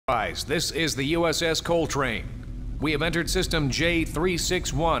This is the USS Coltrane. We have entered system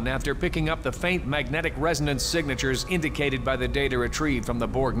J361 after picking up the faint magnetic resonance signatures indicated by the data retrieved from the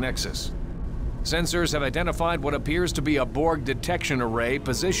Borg Nexus. Sensors have identified what appears to be a Borg detection array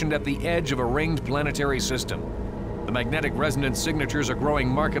positioned at the edge of a ringed planetary system. The magnetic resonance signatures are growing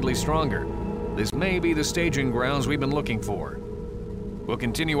markedly stronger. This may be the staging grounds we've been looking for. We'll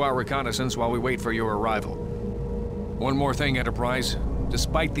continue our reconnaissance while we wait for your arrival. One more thing, Enterprise.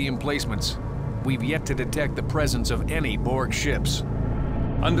 Despite the emplacements, we've yet to detect the presence of any Borg ships.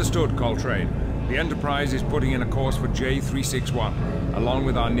 Understood, Coltrane. The Enterprise is putting in a course for J361, along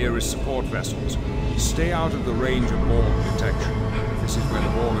with our nearest support vessels. Stay out of the range of Borg detection. This is where the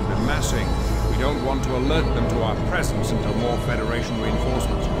Borg have been massing. We don't want to alert them to our presence until more Federation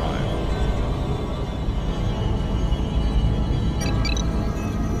reinforcements arrive.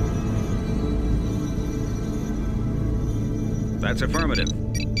 That's affirmative.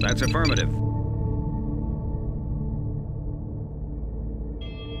 That's affirmative.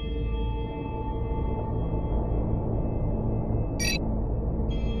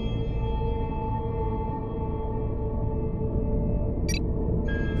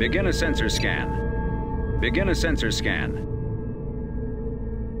 Begin a sensor scan. Begin a sensor scan.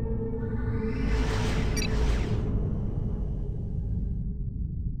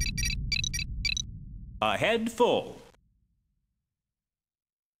 Ahead full.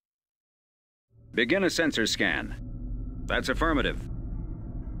 Begin a sensor scan. That's affirmative.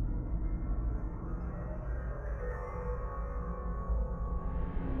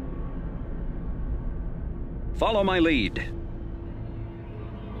 Follow my lead.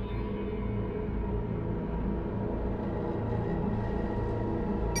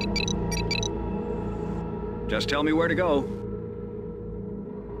 Just tell me where to go.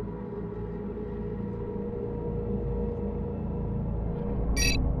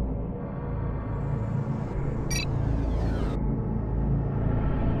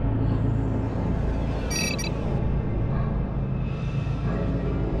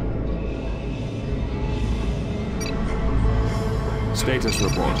 Status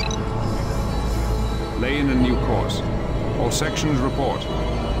report. Lay in a new course. All sections report.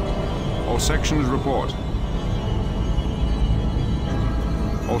 All sections report.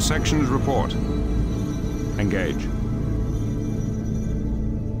 All sections report. Engage.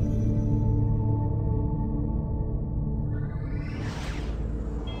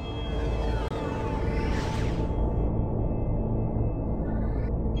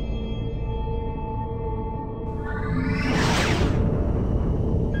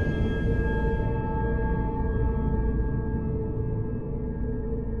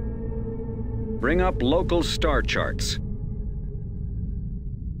 Bring up local star charts.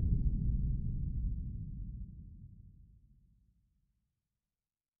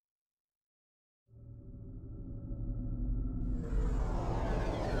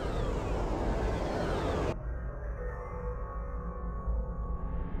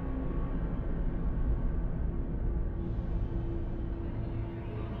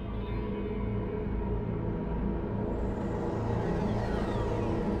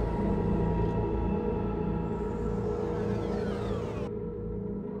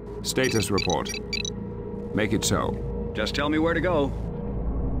 Status report. Make it so. Just tell me where to go.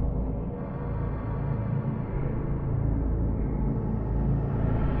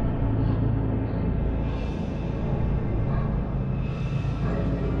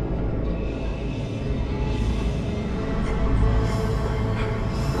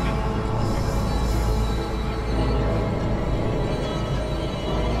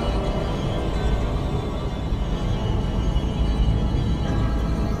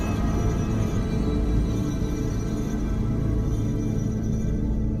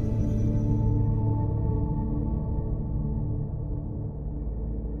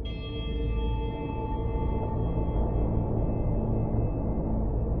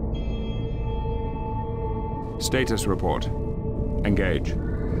 Status report. Engage.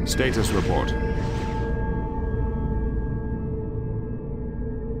 Status report.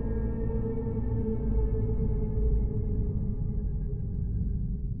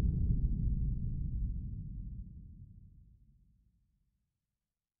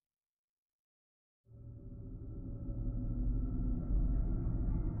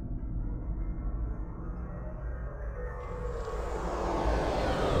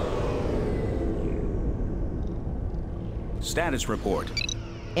 Status report.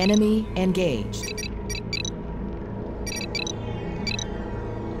 Enemy engaged.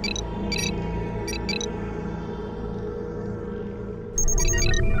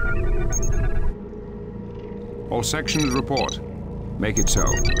 All sections report. Make it so.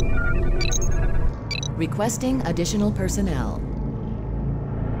 Requesting additional personnel.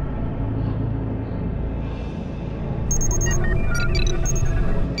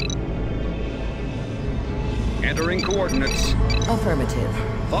 Entering coordinates. Affirmative.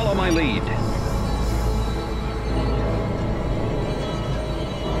 Follow my lead.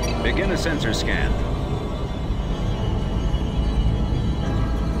 Begin a sensor scan.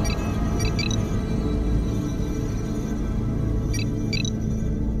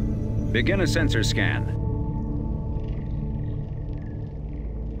 Begin a sensor scan.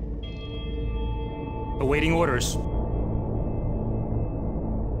 Awaiting orders.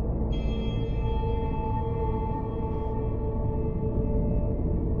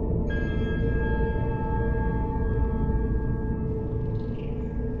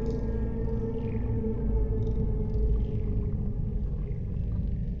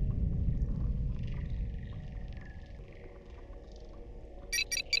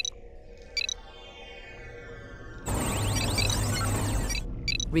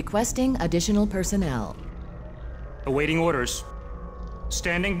 Requesting additional personnel. Awaiting orders.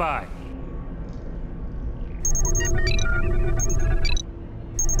 Standing by.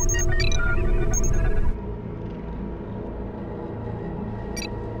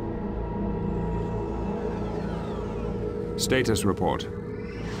 Status report.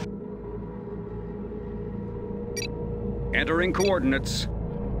 Entering coordinates.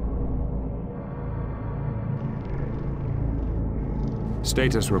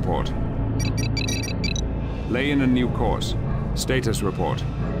 Status report. Lay in a new course. Status report.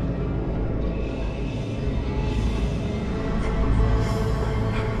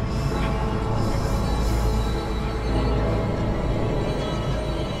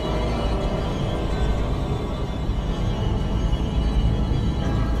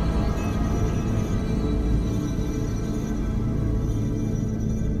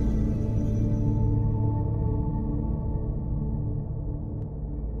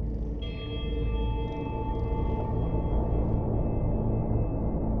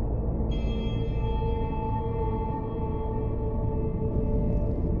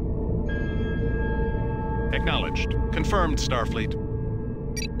 Acknowledged. Confirmed, Starfleet.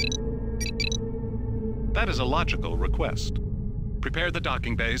 That is a logical request. Prepare the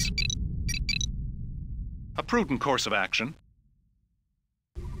docking bays. A prudent course of action.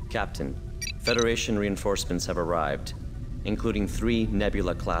 Captain, Federation reinforcements have arrived, including 3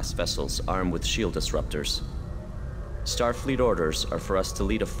 Nebula-class vessels armed with shield disruptors. Starfleet orders are for us to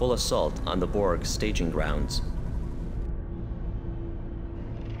lead a full assault on the Borg staging grounds.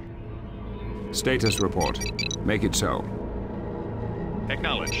 Status report. Make it so.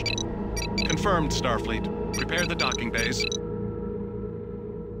 Acknowledged. Confirmed, Starfleet. Prepare the docking bays.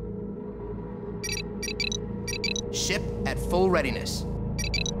 Ship at full readiness.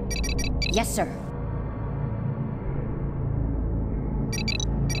 Yes, sir.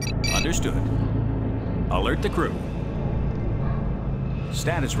 Understood. Alert the crew.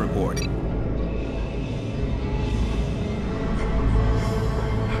 Status report.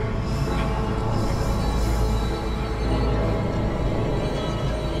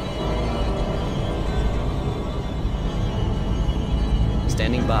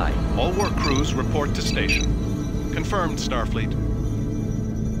 Standing by. All work crews report to station. Confirmed, Starfleet.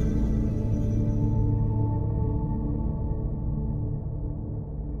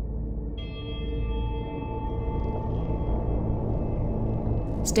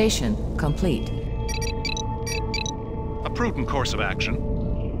 Station complete. A prudent course of action.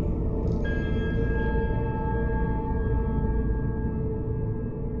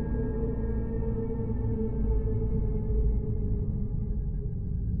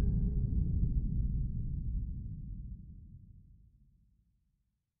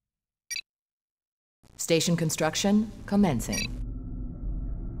 Station construction commencing.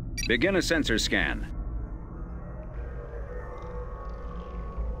 Begin a sensor scan.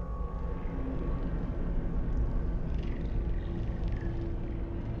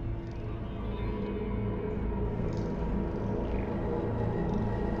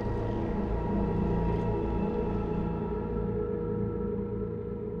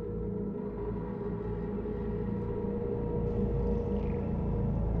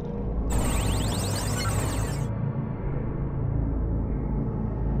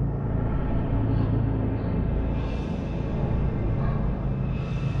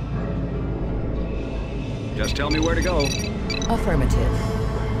 Just tell me where to go. Affirmative.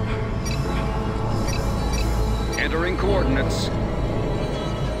 Entering coordinates.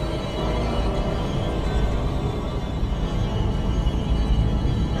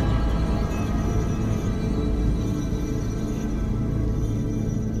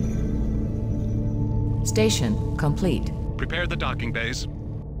 Station complete. Prepare the docking bays.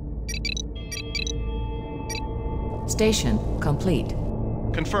 Station complete.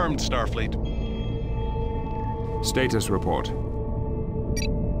 Confirmed, Starfleet. Status report.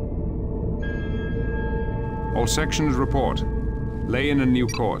 All sections report. Lay in a new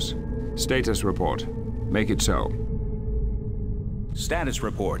course. Status report. Make it so. Status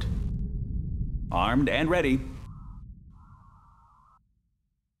report. Armed and ready.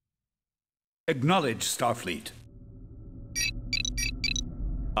 Acknowledge, Starfleet.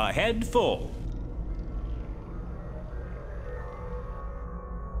 Ahead full.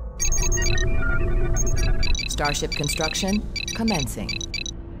 Starship construction commencing.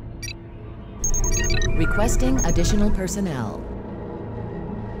 Requesting additional personnel.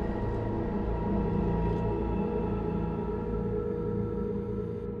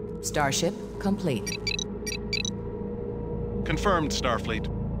 Starship complete. Confirmed, Starfleet.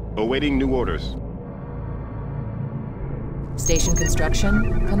 Awaiting new orders. Station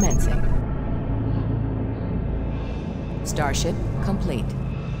construction commencing. Starship complete.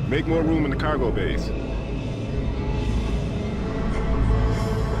 Make more room in the cargo bays.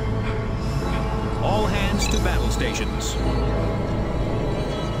 All hands to battle stations.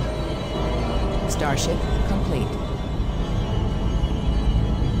 Starship complete.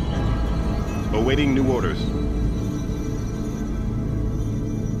 Awaiting new orders.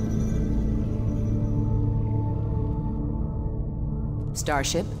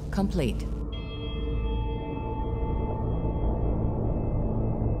 Starship complete.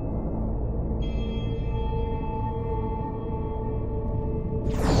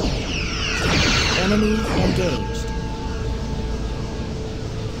 Enemy engaged.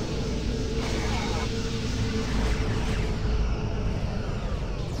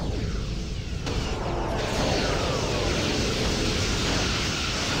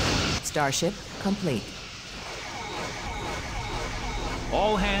 Starship complete.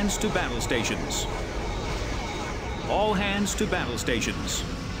 All hands to battle stations. All hands to battle stations.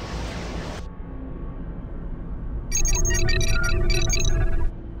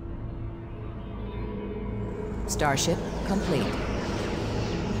 Starship complete.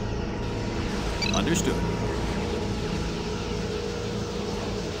 Understood.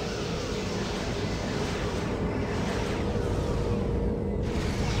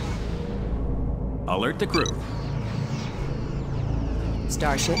 Alert the crew.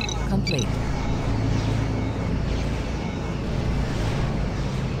 Starship complete.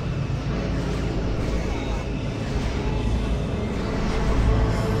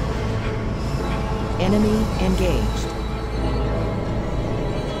 Enemy engaged.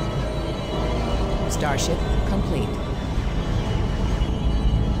 Starship complete.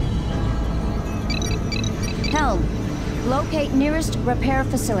 Helm, locate nearest repair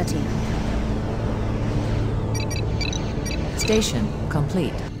facility. Station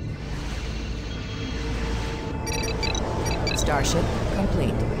complete. Starship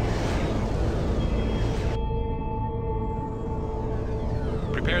complete.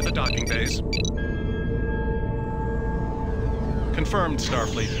 Prepare the docking bays. Confirmed,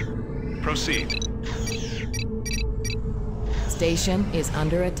 Starfleet. Proceed. Station is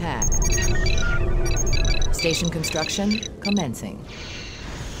under attack. Station construction commencing.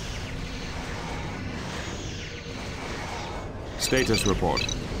 Status report.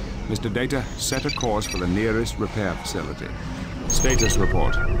 Mr. Data, set a course for the nearest repair facility. Status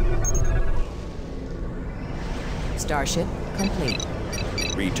report. Starship complete.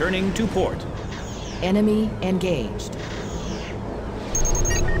 Returning to port. Enemy engaged.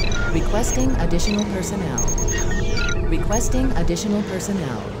 Requesting additional personnel. Requesting additional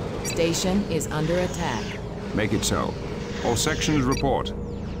personnel. Station is under attack. Make it so. All sections report.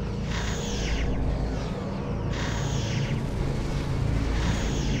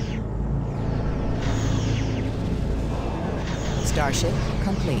 Starship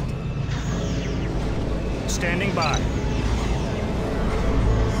complete. Standing by.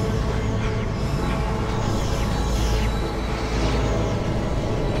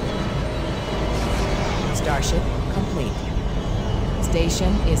 Starship complete.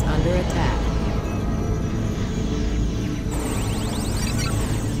 Station is under attack.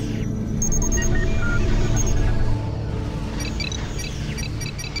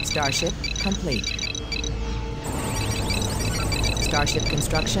 Starship complete. Starship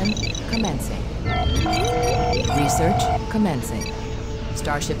construction commencing. Research commencing.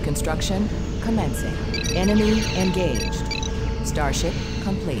 Starship construction commencing. Enemy engaged. Starship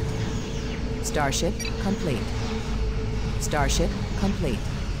complete. Starship complete. Starship complete.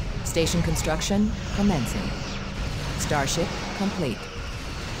 Station construction commencing. Starship complete.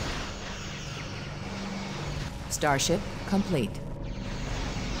 Starship complete.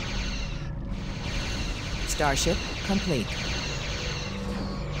 Starship complete.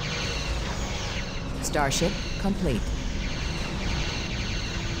 Starship complete.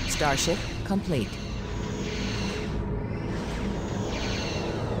 Starship complete.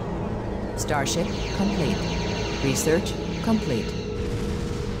 Starship complete. Research complete.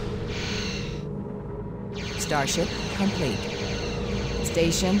 Starship complete.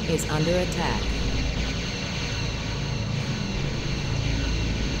 Station is under attack.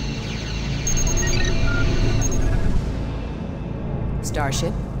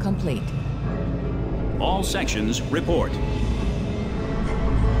 Starship complete. All sections report.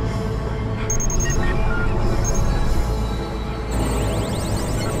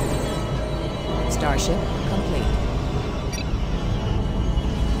 Starship complete.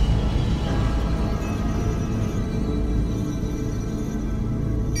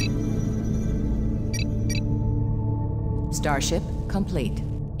 Starship complete.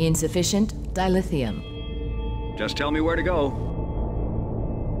 Insufficient dilithium. Just tell me where to go.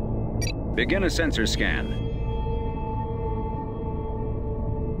 Begin a sensor scan.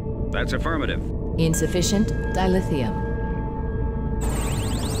 That's affirmative. Insufficient dilithium.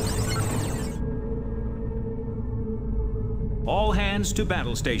 All hands to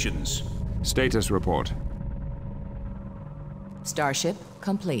battle stations. Status report. Starship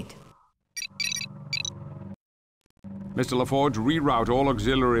complete. Mr. LaForge, reroute all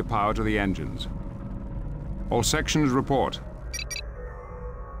auxiliary power to the engines. All sections report.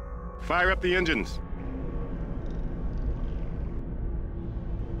 Fire up the engines.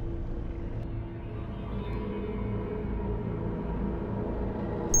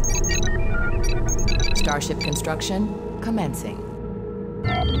 Starship construction commencing.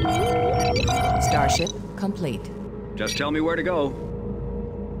 Starship complete. Just tell me where to go.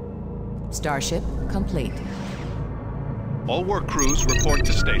 Starship complete. All work crews report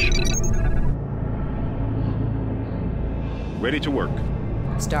to station. Ready to work.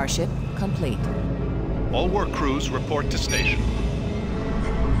 Starship complete. All work crews report to station.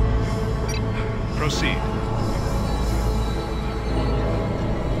 Proceed.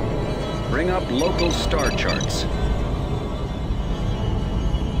 Bring up local star charts.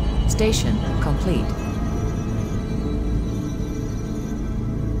 Station complete.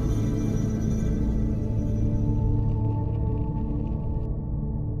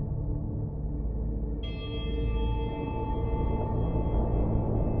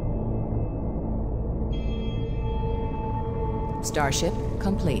 Starship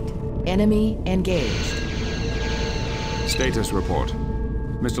complete. Enemy engaged. Status report.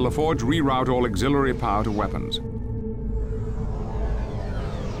 Mr. LaForge, reroute all auxiliary power to weapons.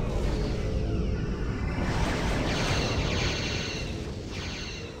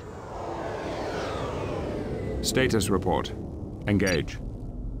 Status report. Engage.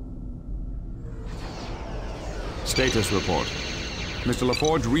 Status report. Mr.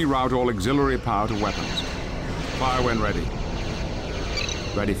 LaForge, reroute all auxiliary power to weapons. Fire when ready.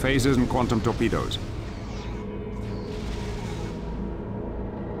 Ready phasers and quantum torpedoes.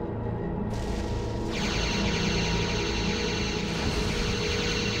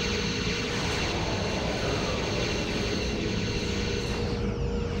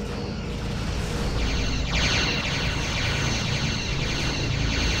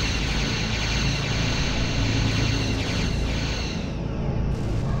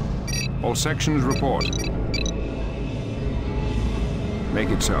 All sections report. Make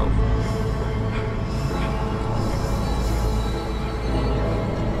it so.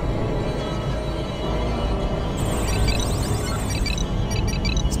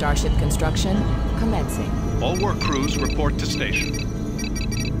 Starship construction commencing. All work crews report to station.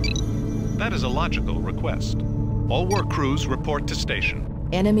 That is a logical request. All work crews report to station.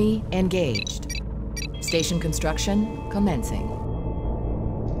 Enemy engaged. Station construction commencing.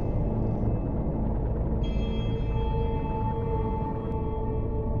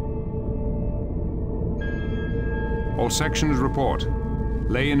 All sections report.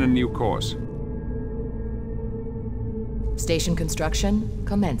 Lay in a new course. Station construction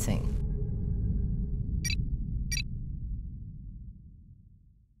commencing.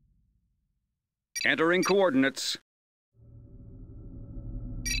 Entering coordinates.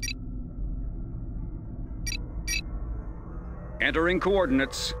 Entering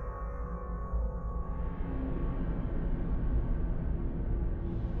coordinates.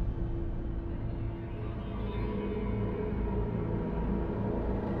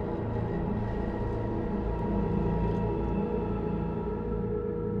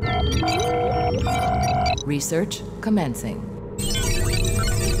 Research commencing.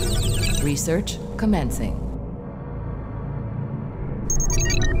 Research commencing.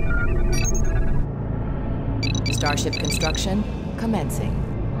 Starship construction commencing.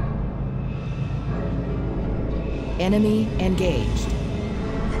 Enemy engaged.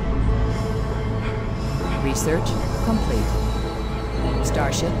 Research complete.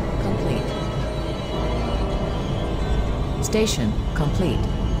 Starship complete. Station complete.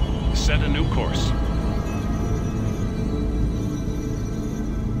 Set a new course.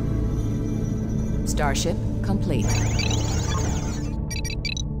 Starship complete.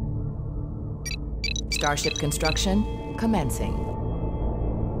 Starship construction commencing.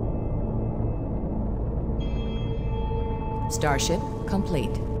 Starship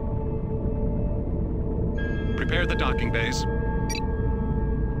complete. Prepare the docking bays.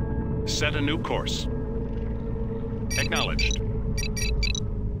 Set a new course. Acknowledged.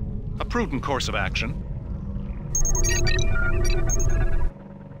 A prudent course of action.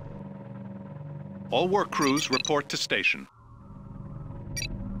 All work crews report to station.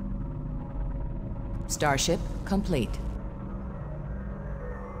 Starship complete.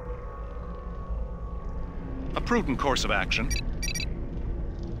 A prudent course of action.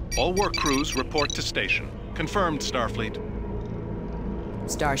 All work crews report to station. Confirmed, Starfleet.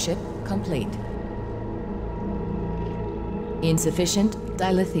 Starship complete. Insufficient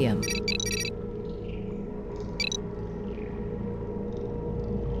dilithium.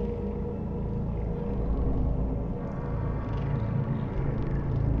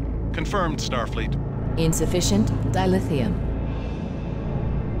 Confirmed, Starfleet. Insufficient dilithium.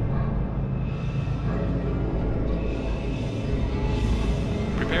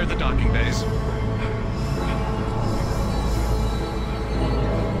 Prepare the docking bays.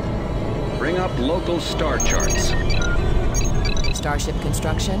 Bring up local star charts. Starship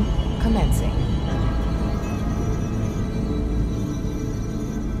construction commencing.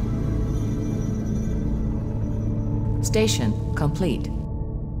 Station complete.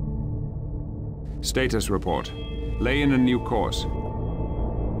 Status report. Lay in a new course.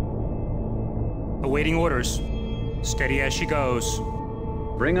 Awaiting orders. Steady as she goes.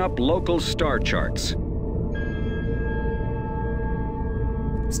 Bring up local star charts.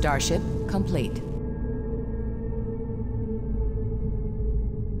 Starship complete.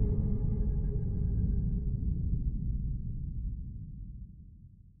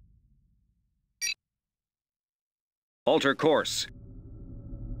 Alter course.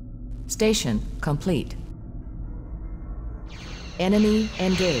 Station complete. Enemy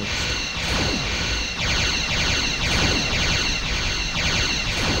engaged.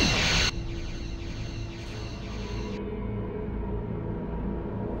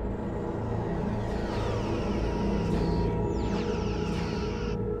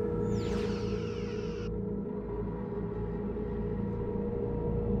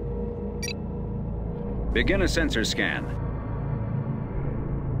 Begin a sensor scan.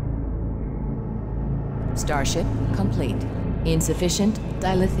 Starship complete. Insufficient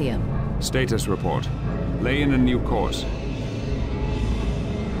dilithium. Status report. Lay in a new course.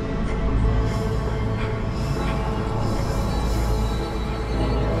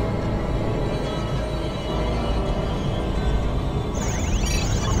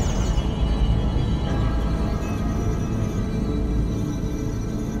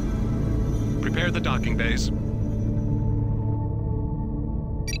 Prepare the docking bays.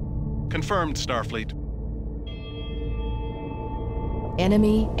 Confirmed, Starfleet.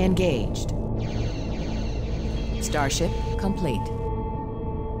 Enemy engaged. Starship complete.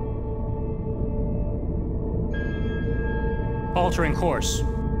 Altering course.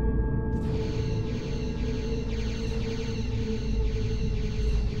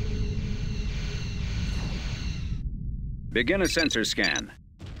 Begin a sensor scan.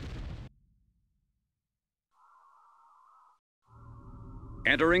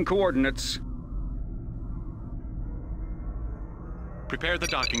 Entering coordinates. Prepare the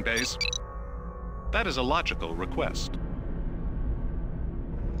docking bays. That is a logical request.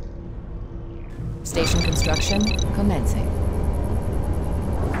 Station construction commencing.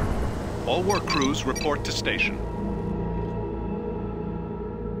 All work crews report to station.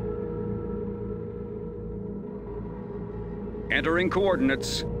 Entering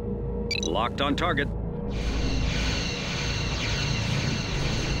coordinates. Locked on target.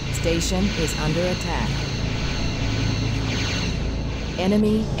 Station is under attack.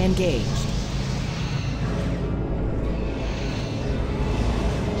 Enemy engaged.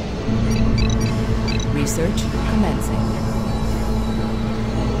 Research commencing.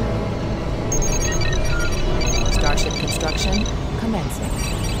 Starship construction commencing.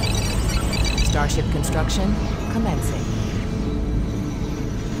 Starship construction commencing.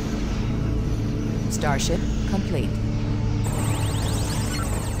 Starship complete.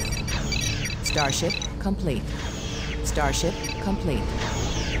 Starship complete. Starship complete.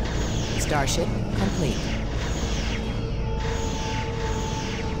 Starship complete.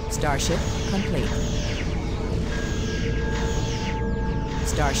 Starship complete.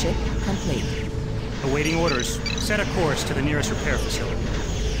 Starship complete. Awaiting orders. Set a course to the nearest repair facility.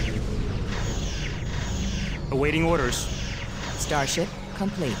 Awaiting orders. Starship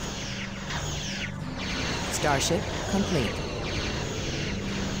complete. Starship complete.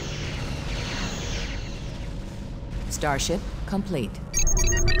 Starship complete.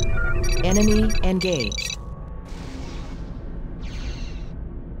 Enemy engaged.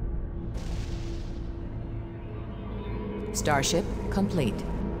 Starship complete.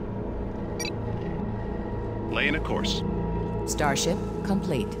 Laying a course. Starship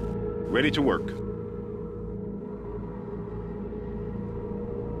complete. Ready to work.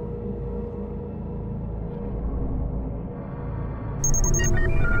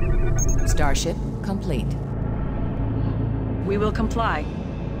 Starship complete. We will comply.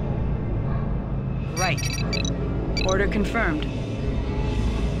 Right. Order confirmed.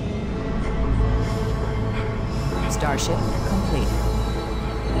 Starship complete.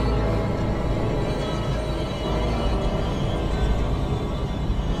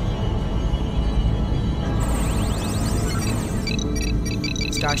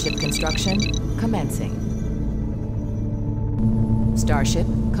 Starship construction commencing. Starship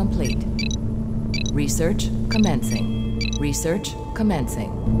complete. Research commencing. Research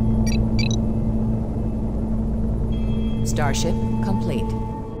commencing. Starship complete.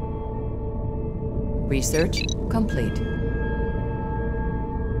 Research complete.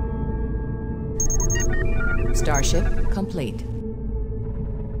 Starship complete.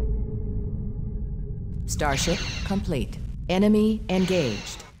 Starship complete. Enemy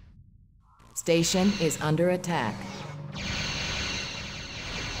engaged. Station is under attack.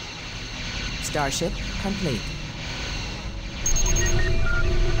 Starship complete.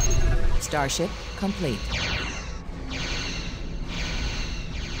 Starship complete.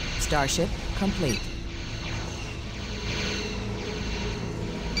 Starship complete.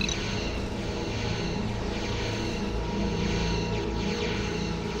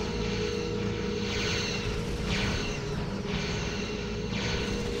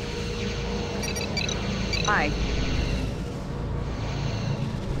 Aye.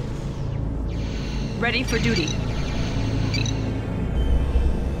 Ready for duty.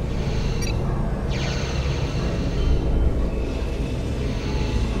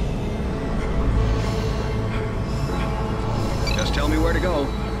 Just tell me where to go.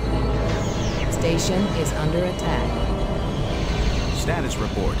 Station is under attack. Status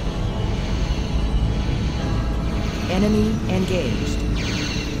report. Enemy engaged.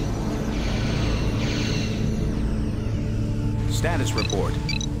 Status report.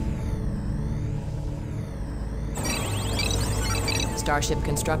 Starship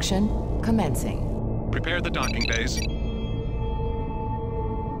construction commencing. Prepare the docking bays.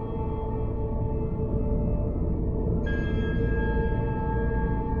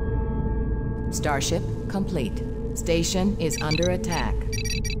 Starship complete. Station is under attack.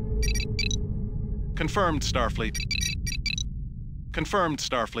 Confirmed, Starfleet. Confirmed,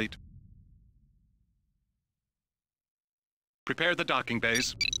 Starfleet. Prepare the docking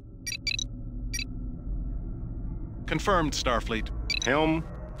bays. Confirmed, Starfleet. Helm,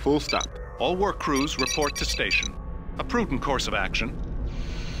 full stop. All work crews report to station. A prudent course of action.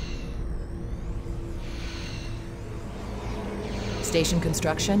 Station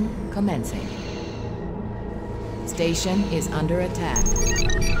construction commencing. Station is under attack.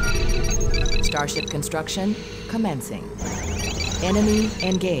 Starship construction commencing. Enemy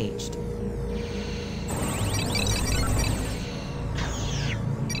engaged.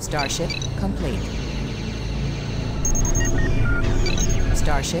 Starship complete.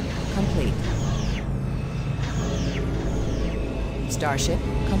 Starship complete. Starship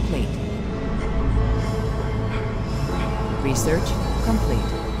complete. Research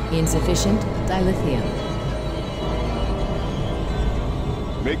complete. Insufficient dilithium.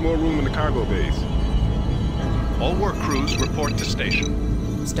 Make more room in the cargo bays. All work crews report to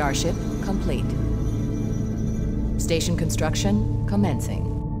station. Starship complete. Station construction commencing.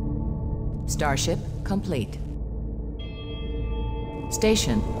 Starship complete.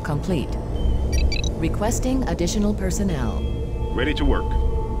 Station complete. Requesting additional personnel. Ready to work.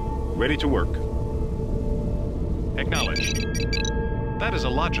 Ready to work. Acknowledged. That is a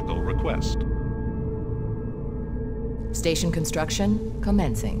logical request. Station construction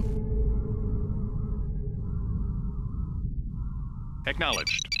commencing.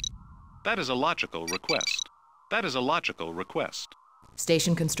 Acknowledged. That is a logical request. That is a logical request.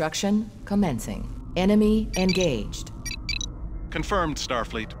 Station construction commencing. Enemy engaged. Confirmed,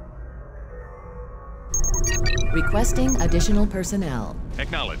 Starfleet. Requesting additional personnel.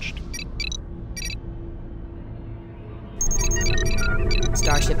 Acknowledged.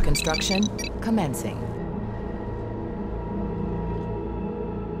 Starship construction commencing.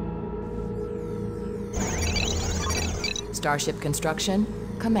 Starship construction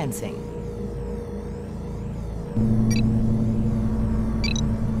commencing.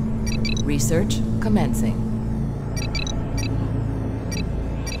 Research commencing.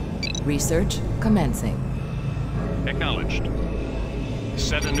 Research commencing. Acknowledged.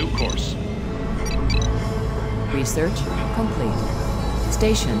 Set a new course. Research complete.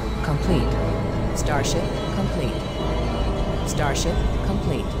 Station complete. Starship complete. Starship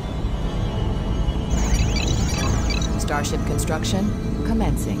complete. Starship construction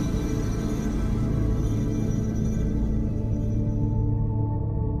commencing.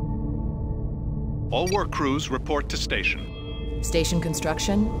 All work crews report to station. Station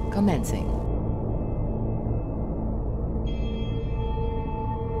construction commencing.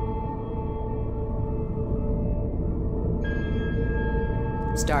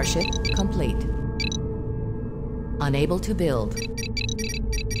 Starship complete. Unable to build.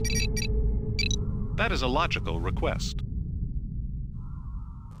 That is a logical request.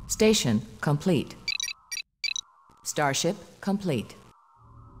 Station complete. Starship complete.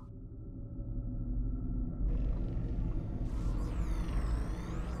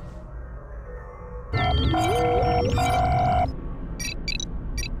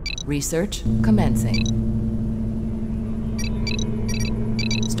 Research commencing.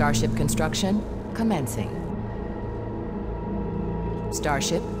 Starship construction commencing.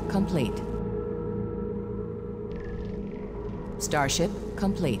 Starship complete. Starship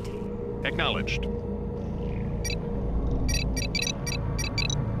complete. Acknowledged.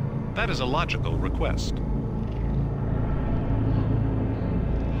 That is a logical request.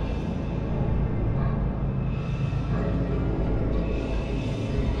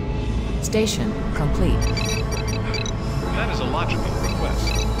 Station complete. That is a logical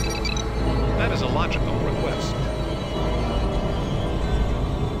request. That is a logical request.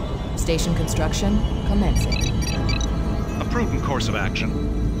 Station construction commencing. A prudent course of action.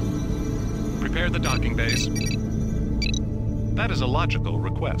 Prepare the docking bays. That is a logical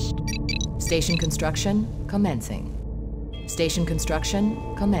request. Station construction commencing. Station construction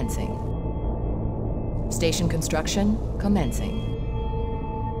commencing. Station construction commencing.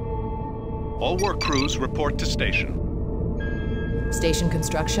 All work crews report to station. Station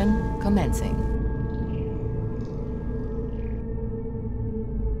construction commencing.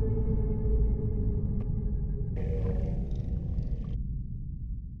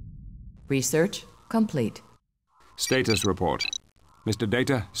 Research complete. Status report. Mr.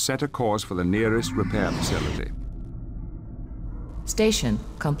 Data, set a course for the nearest repair facility. Station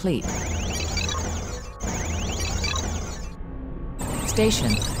complete.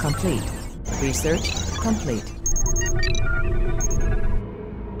 Station complete. Research complete.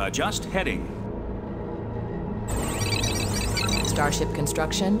 Adjust heading. Starship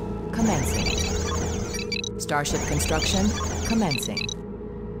construction commencing. Starship construction commencing.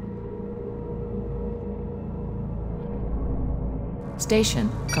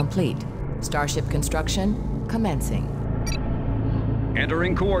 Station complete. Starship construction commencing.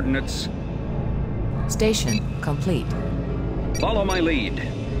 Entering coordinates. Station complete. Follow my lead.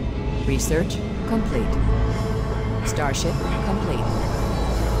 Research complete. Starship complete.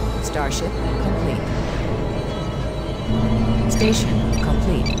 Starship complete. Station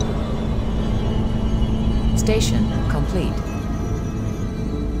complete. Station complete.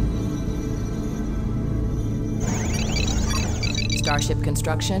 Starship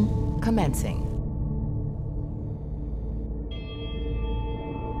construction commencing.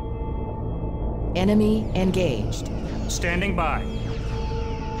 Enemy engaged. Standing by.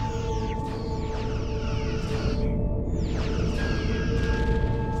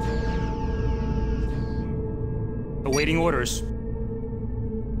 Awaiting orders.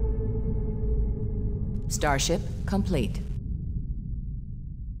 Starship complete.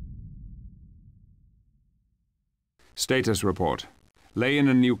 Status report. Lay in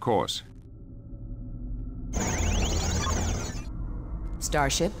a new course.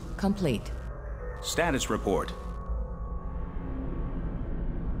 Starship complete. Status report.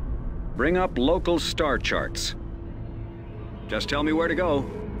 Bring up local star charts. Just tell me where to go.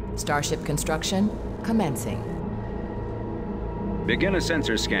 Starship construction commencing. Begin a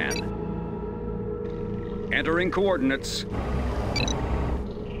sensor scan. Entering coordinates.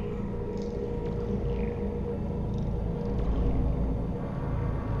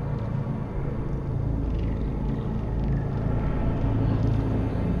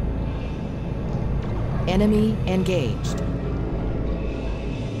 Enemy engaged.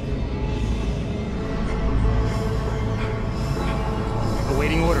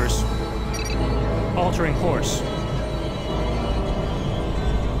 Awaiting orders. Altering course.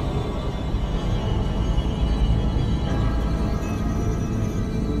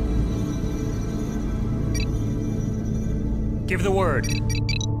 Give the word.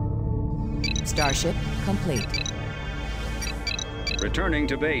 Starship complete. Returning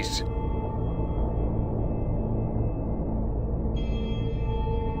to base.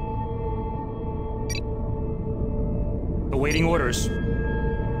 Awaiting orders.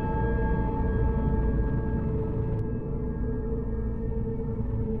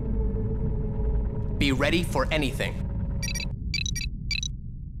 Be ready for anything.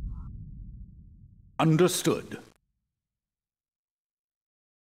 Understood.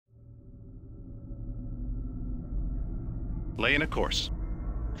 Laying a course.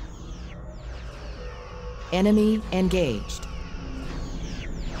 Enemy engaged.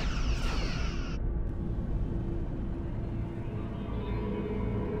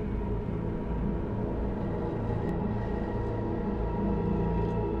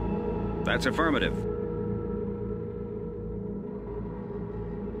 That's affirmative.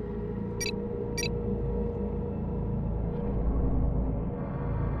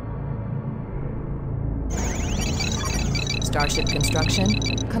 Starship construction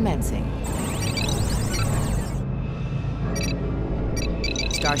commencing.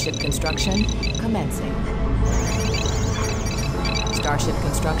 Starship construction commencing. Starship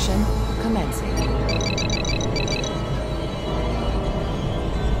construction commencing.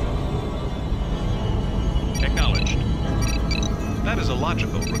 Acknowledged. That is a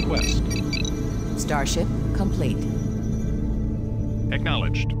logical request. Starship complete.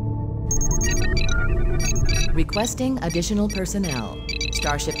 Acknowledged. Requesting additional personnel.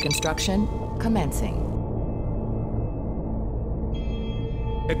 Starship construction commencing.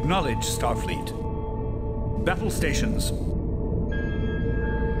 Acknowledge, Starfleet. Battle stations.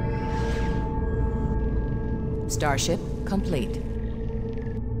 Starship complete.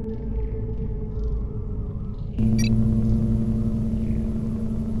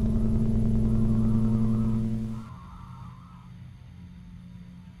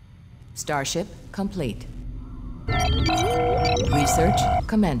 Starship complete. Research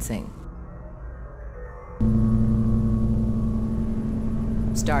commencing.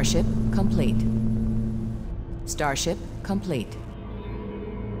 Starship complete. Starship complete.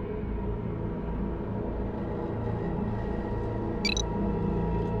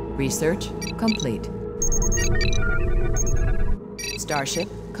 Research complete. Starship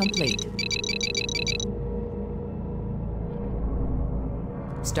complete.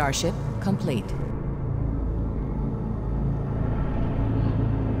 Starship complete.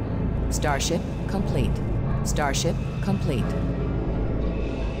 Starship complete. Starship complete.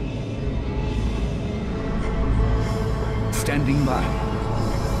 Standing by.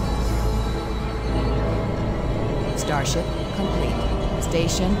 Starship complete.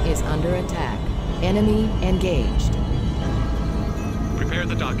 Station is under attack. Enemy engaged. Prepare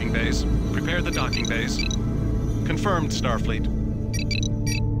the docking bays. Prepare the docking bays. Confirmed, Starfleet.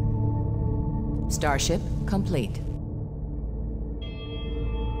 Starship complete.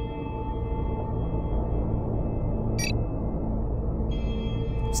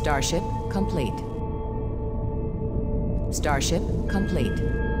 Starship complete. Starship complete.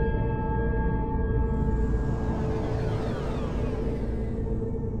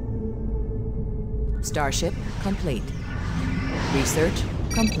 Starship complete. Research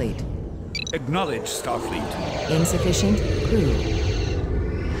complete. Acknowledge, Starfleet. Insufficient crew.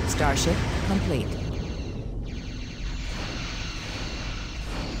 Starship complete.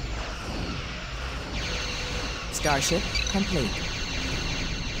 Starship complete.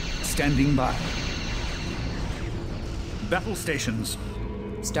 Standing by. Battle stations.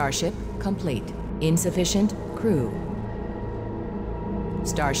 Starship complete. Insufficient crew.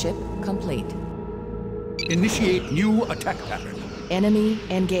 Starship complete. Initiate new attack pattern. Enemy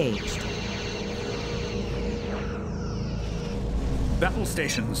engaged. Battle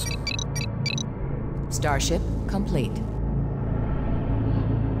stations. Starship complete.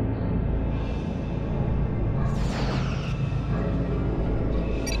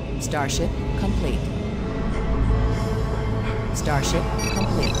 Starship complete. Starship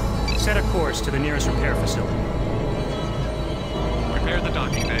complete. Set a course to the nearest repair facility. Prepare the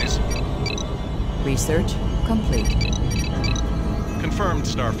docking bays. Research complete. Confirmed,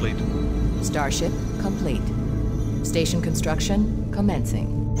 Starfleet. Starship complete. Station construction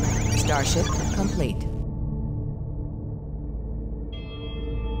commencing. Starship complete.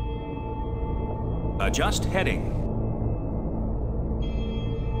 Adjust heading.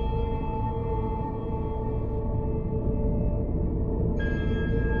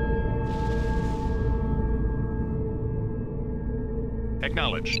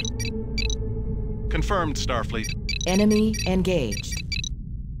 Acknowledged. Confirmed, Starfleet. Enemy engaged.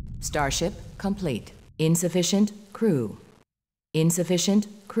 Starship complete. Insufficient crew. Insufficient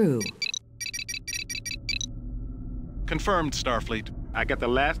crew. Confirmed, Starfleet. I got the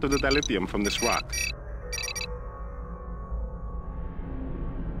last of the dilithium from this rock.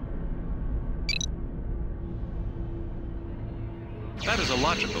 That is a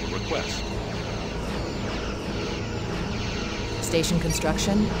logical request. Station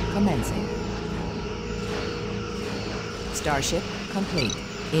construction commencing. Starship complete.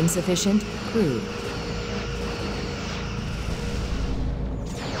 Insufficient crew.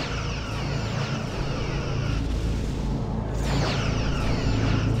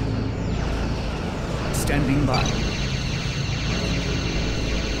 Standing by.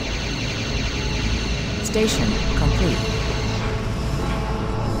 Station complete.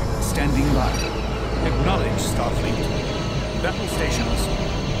 Standing by. Acknowledge, Starfleet. Battle stations.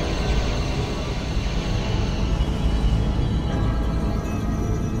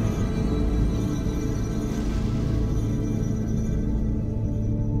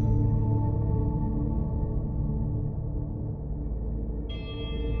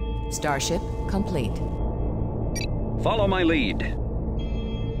 Starship complete. Follow my lead.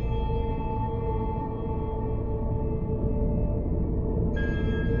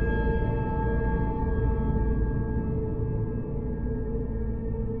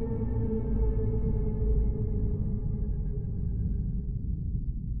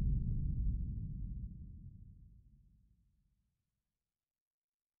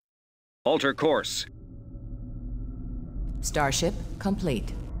 Alter course. Starship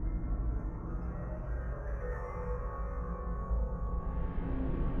complete.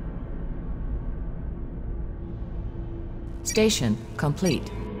 Station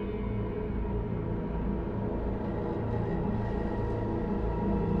complete.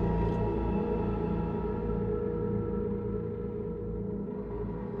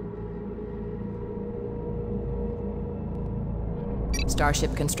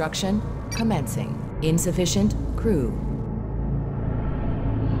 Starship construction commencing. Insufficient crew.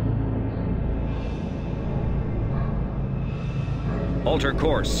 Alter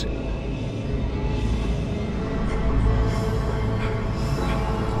course.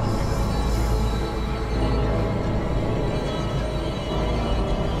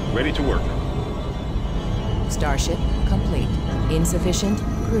 Ready to work. Starship complete. Insufficient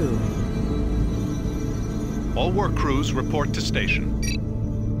crew. All work crews report to station.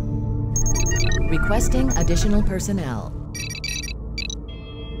 Requesting additional personnel.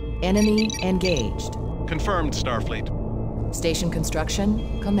 Enemy engaged. Confirmed, Starfleet. Station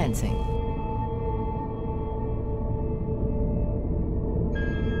construction commencing.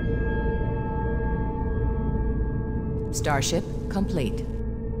 Starship complete.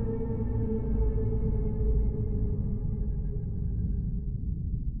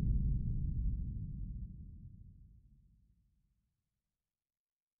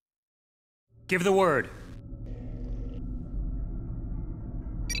 Give the word.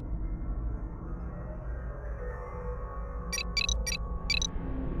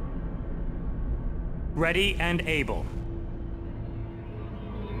 Ready and able.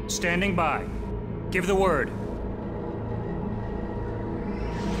 Standing by. Give the word.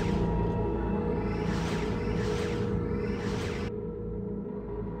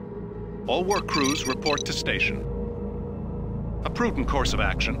 All work crews report to station. A prudent course of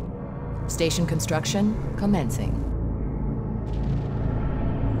action. Station construction commencing.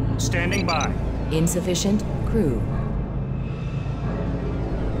 Standing by. Insufficient crew.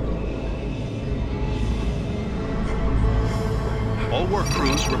 All work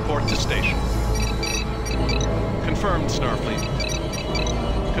crews report to station. Confirmed, Starfleet.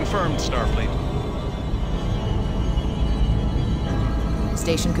 Confirmed, Starfleet.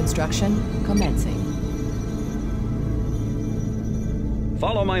 Station construction commencing.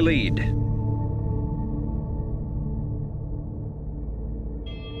 Follow my lead.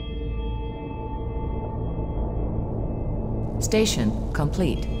 Station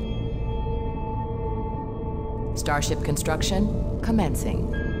complete. Starship construction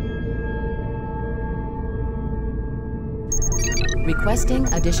commencing.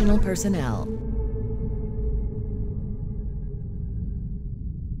 Requesting additional personnel.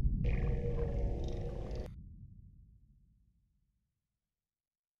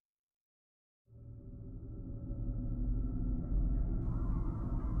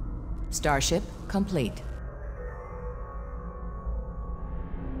 Starship complete.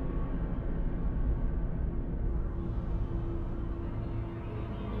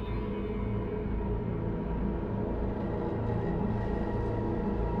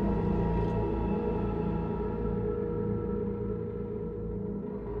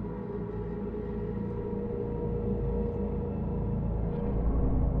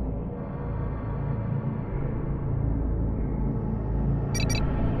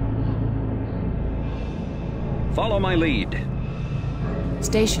 Follow my lead.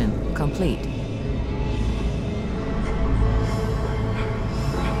 Station complete.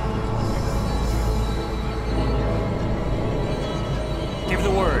 Give the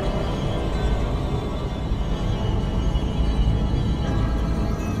word.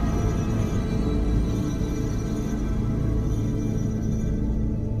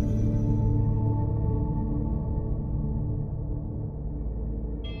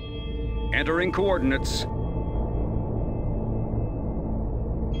 Entering coordinates.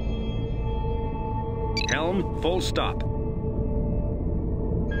 Helm, full stop.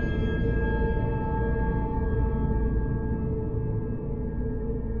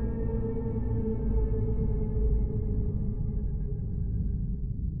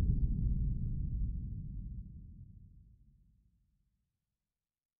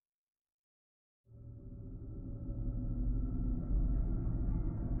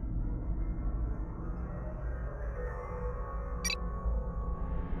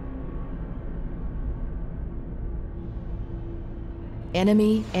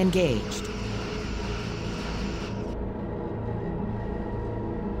 Enemy engaged.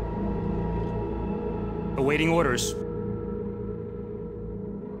 Awaiting orders.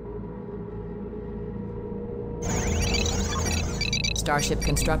 Starship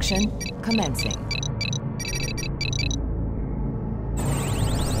construction commencing.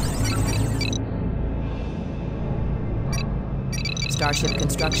 Starship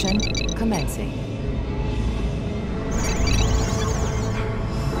construction commencing.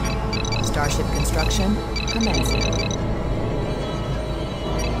 Starship construction commencing.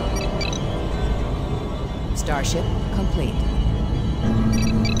 Starship complete.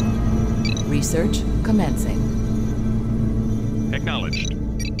 Research commencing. Acknowledged.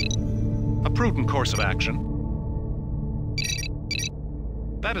 A prudent course of action.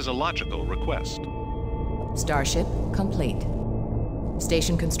 That is a logical request. Starship complete.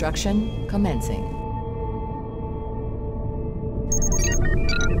 Station construction commencing.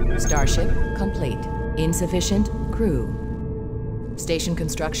 Starship complete. Insufficient crew. Station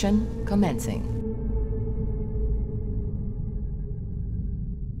construction commencing.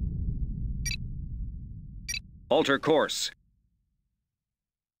 Alter course.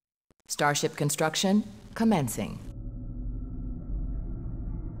 Starship construction commencing.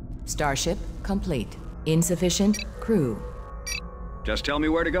 Starship complete. Insufficient crew. Just tell me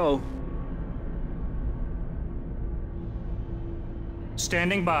where to go.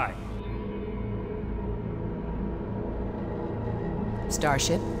 Standing by.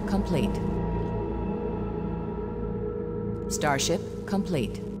 Starship complete. Starship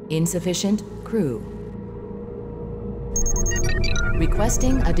complete. Insufficient crew.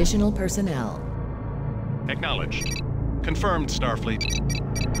 Requesting additional personnel. Acknowledged. Confirmed, Starfleet.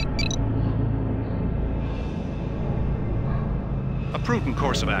 A prudent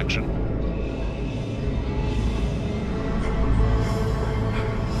course of action.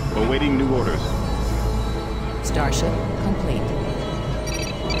 Awaiting new orders. Starship complete.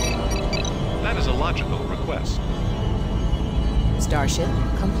 That is a logical request. Starship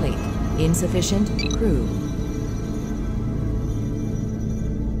complete. Insufficient crew.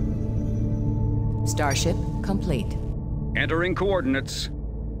 Starship complete. Entering coordinates.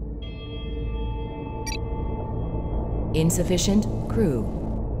 Insufficient crew.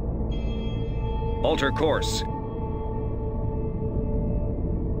 Alter course.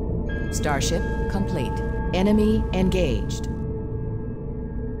 Starship complete. Enemy engaged.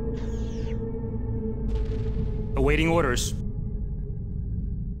 Awaiting orders.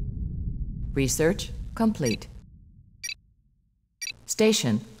 Research complete.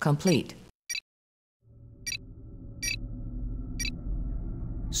 Station complete.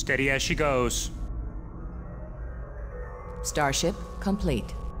 Steady as she goes. Starship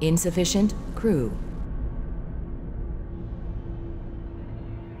complete. Insufficient crew.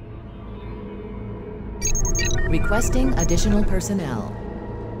 Requesting additional personnel.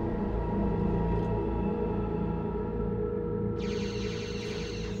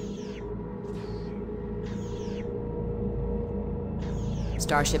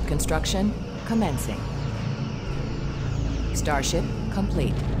 Starship construction commencing. Starship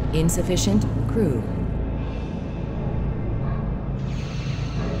complete. Insufficient crew.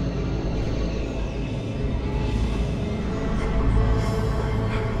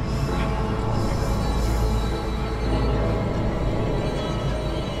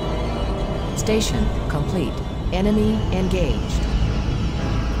 Station complete. Enemy engaged.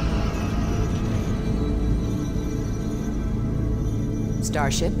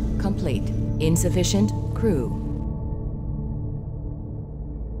 Starship complete. Insufficient crew.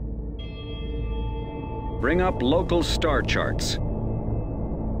 Bring up local star charts.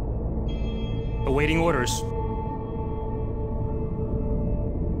 Awaiting orders.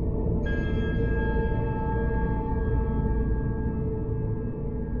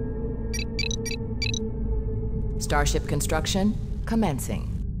 Starship construction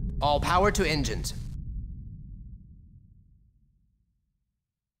commencing. All power to engines.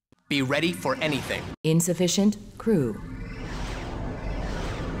 Be ready for anything. Insufficient crew.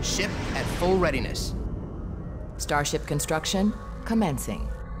 Ship at full readiness. Starship construction commencing.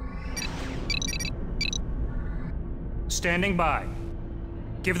 Standing by.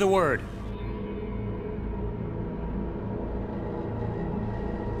 Give the word.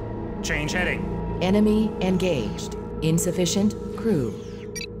 Change heading. Enemy engaged. Insufficient crew.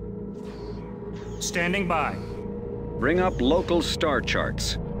 Standing by. Bring up local star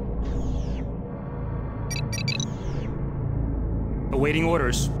charts. Awaiting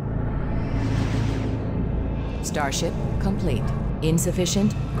orders. Starship complete.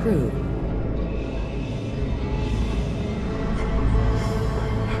 Insufficient crew.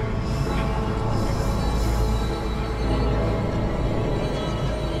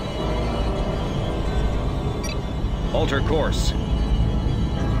 Alter course.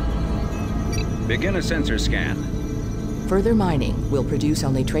 Begin a sensor scan. Further mining will produce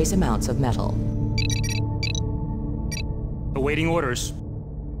only trace amounts of metal. Awaiting orders.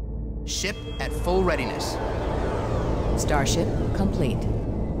 Ship at full readiness. Starship complete.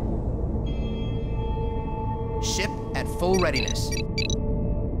 Ship at full readiness.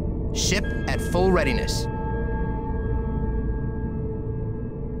 Ship at full readiness.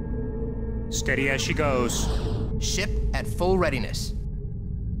 Steady as she goes. Ship at full readiness.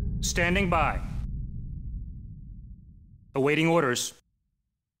 Standing by. Awaiting orders.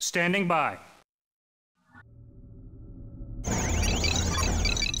 Standing by.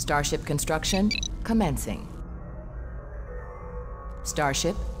 Starship construction commencing.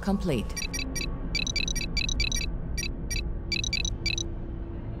 Starship complete.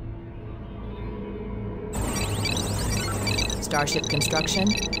 Starship construction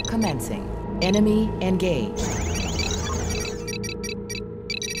commencing. Enemy engaged.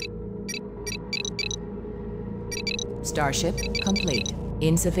 Starship complete.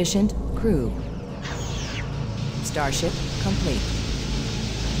 Insufficient crew. Starship complete.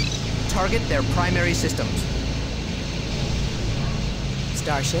 Target their primary systems.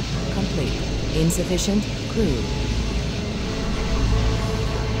 Starship complete. Insufficient crew.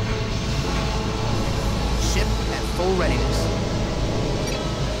 Ship at full readiness.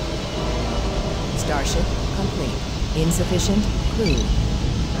 Starship complete. Insufficient crew.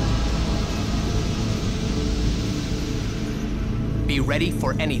 Be ready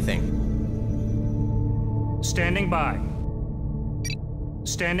for anything. Standing by.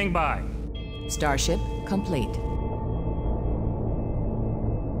 Standing by. Starship complete.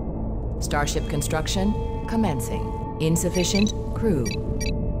 Starship construction commencing. Insufficient crew.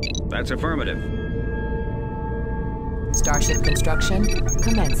 That's affirmative. Starship construction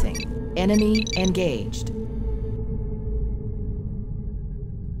commencing. Enemy engaged.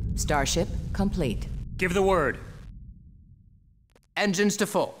 Starship complete. Give the word. Engines to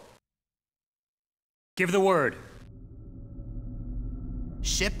full. Give the word.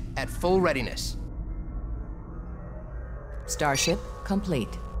 Ship at full readiness. Starship complete.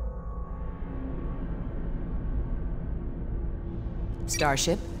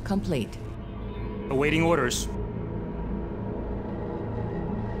 Starship complete. Awaiting orders.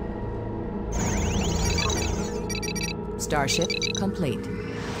 Starship complete.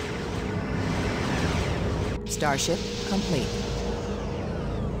 Starship complete.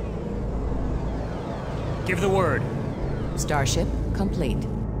 Give the word. Starship complete.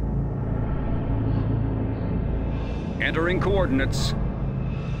 Entering coordinates.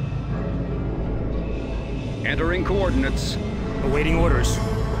 Entering coordinates. Awaiting orders.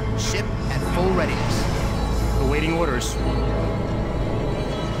 Ship at full readiness. Awaiting orders.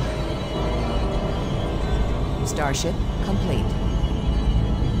 Starship complete.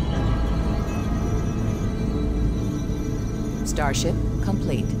 Starship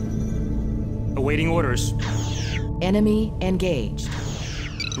complete. Awaiting orders. Enemy engaged.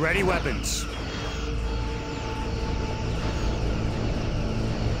 Ready weapons.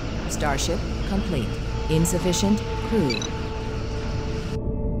 Starship complete. Insufficient crew.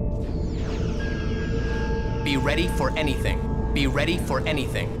 Be ready for anything. Be ready for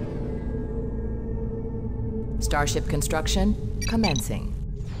anything. Starship construction commencing.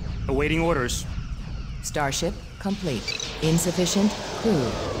 Awaiting orders. Starship complete. Insufficient crew.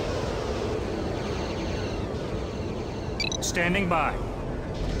 Standing by.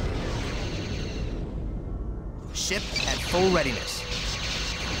 Ship at full readiness.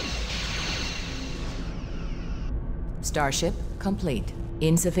 Starship complete.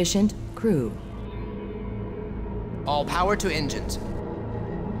 Insufficient crew. All power to engines.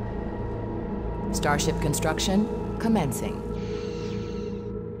 Starship construction commencing.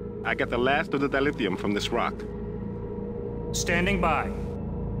 I got the last of the dilithium from this rock. Standing by.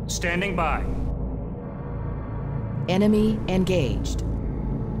 Standing by. Enemy engaged.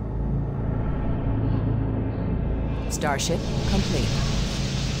 Starship complete.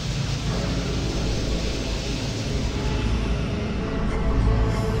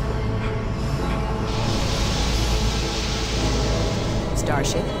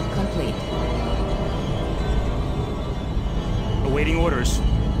 Starship complete. Awaiting orders.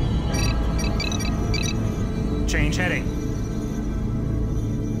 Change heading.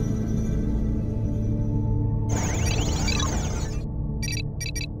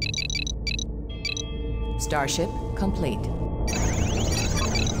 Starship complete.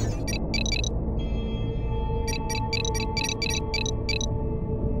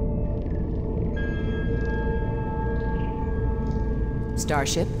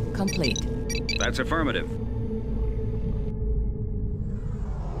 Starship complete. That's affirmative.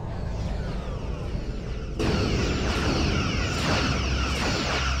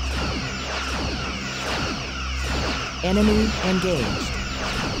 Enemy engaged.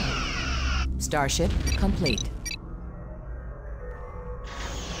 Starship complete.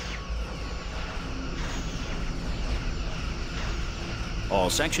 All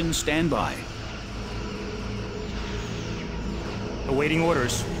sections stand by. Awaiting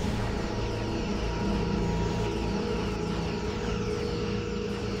orders.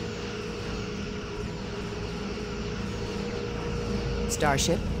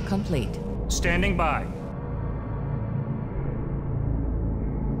 Starship complete. Standing by.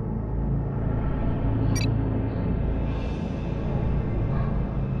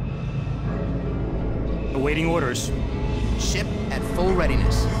 Awaiting orders. Ship at full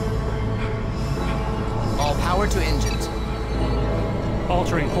readiness. All power to engines.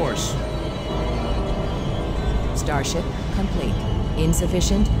 Altering course. Starship complete.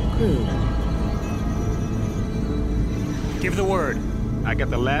 Insufficient crew. Give the word. I got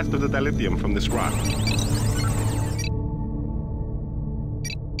the last of the dilithium from this rock.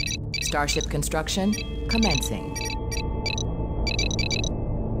 Starship construction commencing.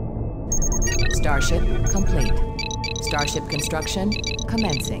 Starship complete. Starship construction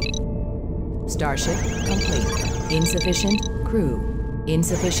commencing. Starship complete. Insufficient crew.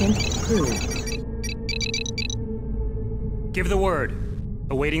 Insufficient crew. Give the word.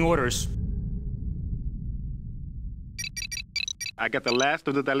 Awaiting orders. I got the last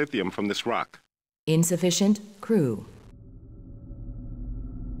of the dilithium from this rock. Insufficient crew.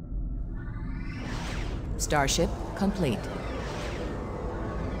 Starship complete.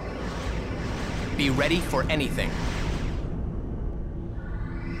 Be ready for anything.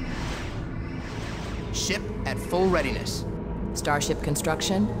 Ship at full readiness. Starship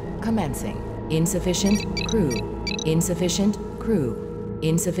construction commencing. Insufficient crew. Insufficient crew.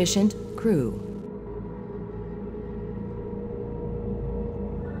 Insufficient crew.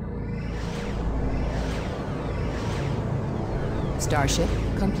 Starship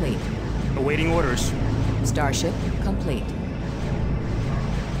complete. Awaiting orders. Starship complete.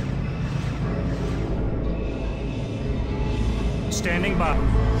 Standing by.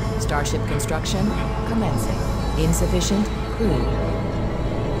 Starship construction commencing. Insufficient crew.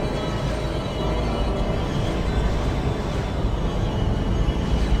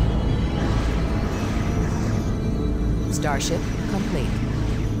 Starship complete.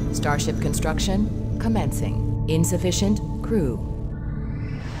 Starship construction commencing. Insufficient crew.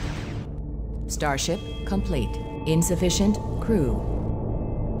 Starship complete. Insufficient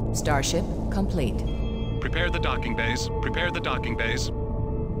crew. Starship complete. Prepare the docking bays. Prepare the docking bays.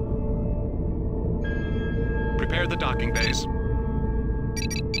 Prepare the docking bays.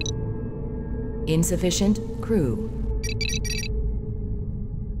 Insufficient crew.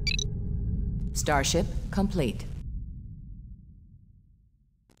 Starship complete.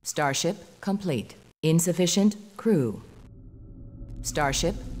 Starship complete. Insufficient crew.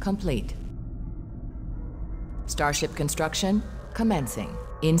 Starship complete. Starship construction commencing.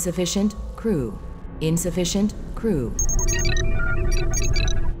 Insufficient crew. Insufficient crew.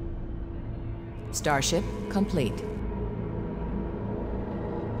 Starship complete.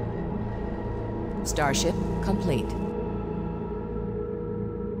 Starship complete.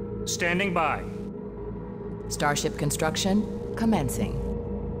 Standing by. Starship construction commencing.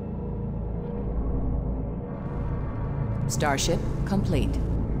 Starship complete.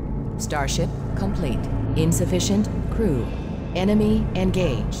 Starship complete. Insufficient crew. Enemy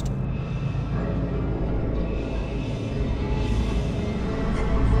engaged.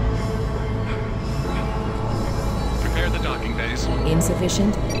 Prepare the docking bays.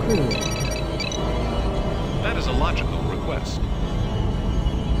 Insufficient crew. That is a logical request.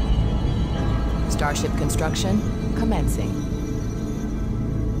 Starship construction commencing.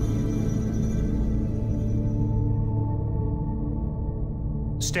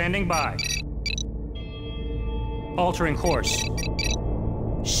 Standing by. Altering course.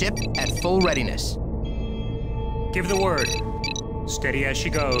 Ship at full readiness. Give the word. Steady as she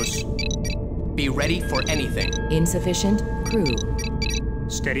goes. Be ready for anything. Insufficient crew.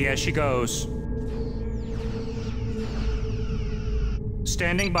 Steady as she goes.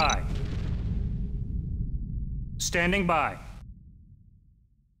 Standing by. Standing by.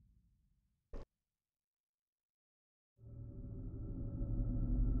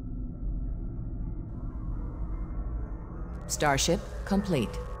 Starship complete.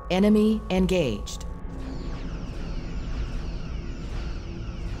 Enemy engaged.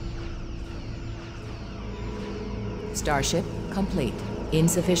 Starship complete.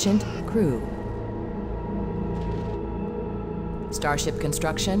 Insufficient crew. Starship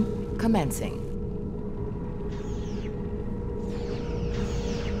construction commencing.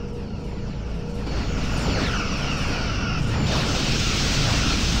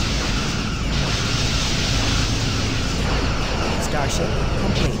 Starship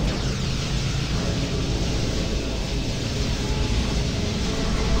complete.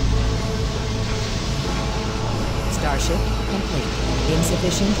 Starship complete.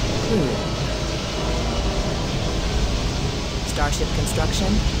 Insufficient crew. Starship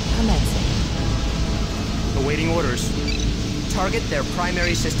construction commencing. Awaiting orders. Target their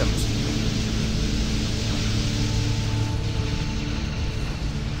primary systems.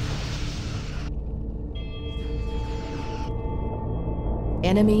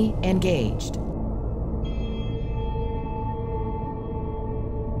 Enemy engaged.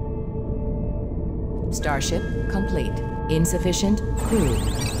 Starship complete. Insufficient crew.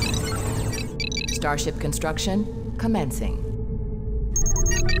 Starship construction commencing.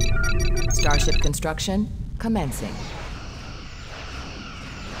 Starship construction commencing.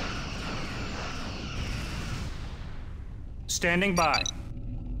 Standing by.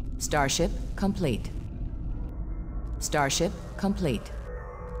 Starship complete. Starship complete.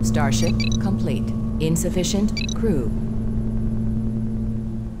 Starship complete. Insufficient crew.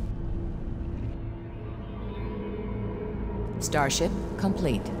 Starship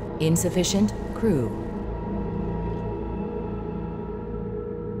complete. Insufficient crew.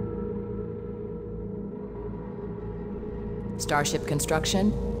 Starship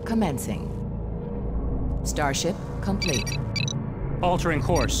construction commencing. Starship complete. Altering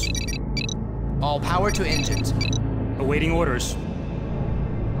course. All power to engines. Awaiting orders.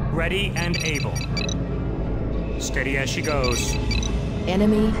 Ready and able. Steady as she goes.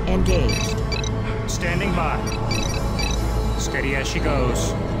 Enemy engaged. Standing by. Steady as she goes.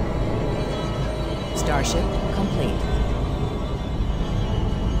 Starship complete.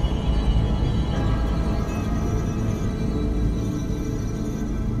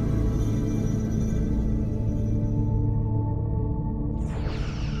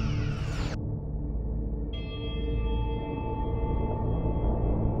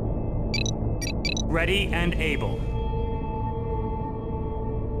 Ready and able.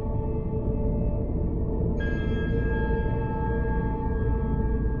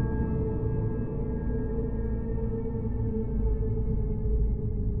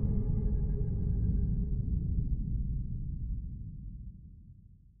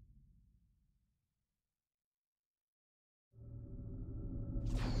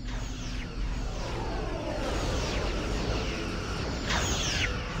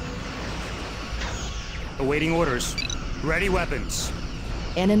 Awaiting orders. Ready weapons.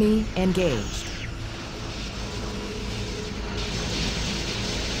 Enemy engaged.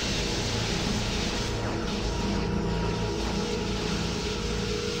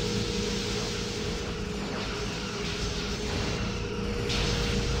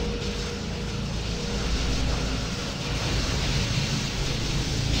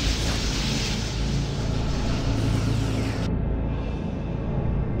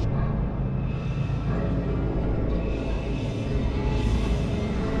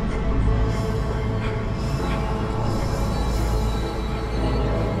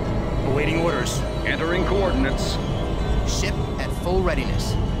 full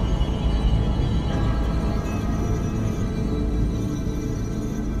readiness.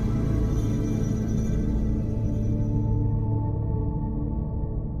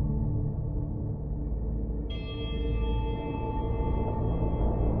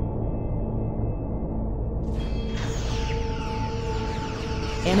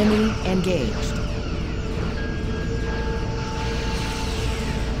 Enemy engaged.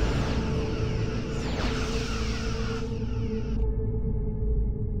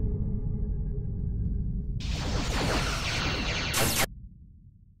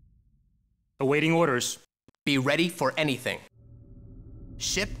 Awaiting orders. Be ready for anything.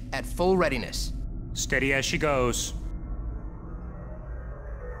 Ship at full readiness. Steady as she goes.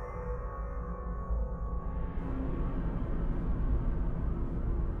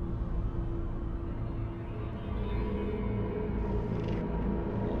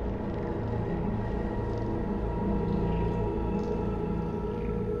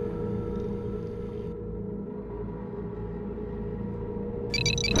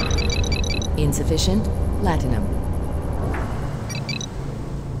 Insufficient platinum.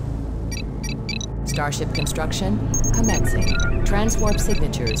 Starship construction commencing. Transwarp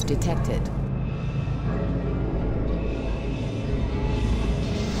signatures detected.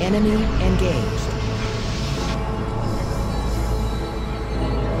 Enemy engaged.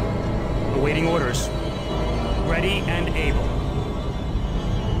 Awaiting orders. Ready and able.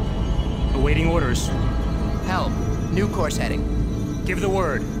 Awaiting orders. Helm, new course heading. Give the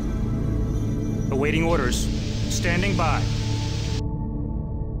word. Awaiting orders. Standing by.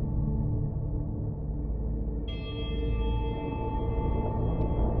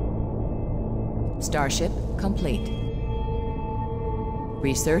 Starship complete.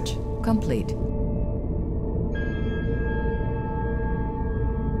 Research complete.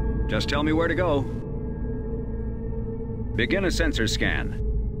 Just tell me where to go. Begin a sensor scan.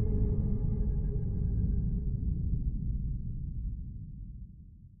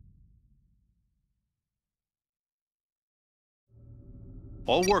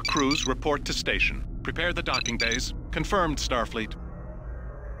 All work crews report to station. Prepare the docking bays. Confirmed, Starfleet.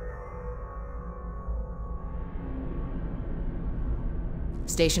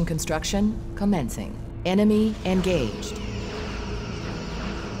 Station construction commencing. Enemy engaged.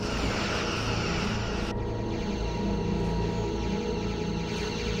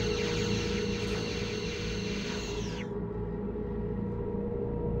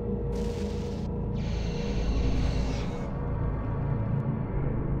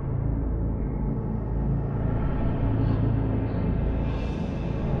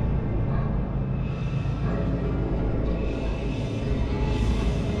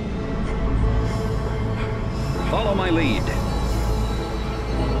 Follow my lead.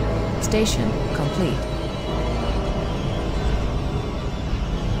 Station complete.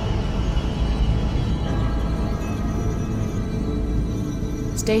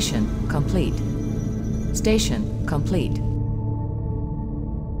 Station complete. Station complete.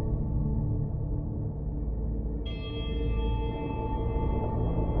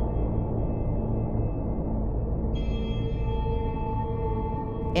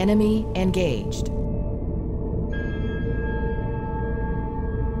 Enemy engaged.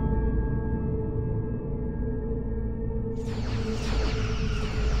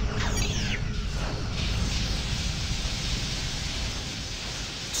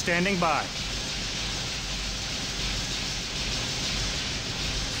 Standing by.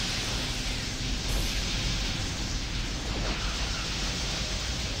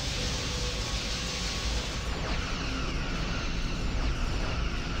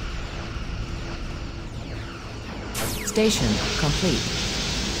 Station complete.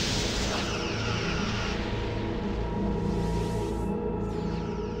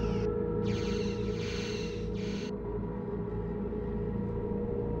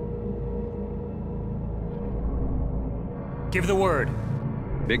 Give the word.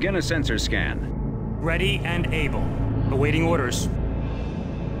 Begin a sensor scan. Ready and able. Awaiting orders.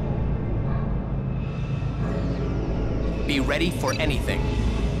 Be ready for anything.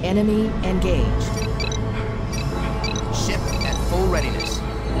 Enemy engaged. Ship at full readiness.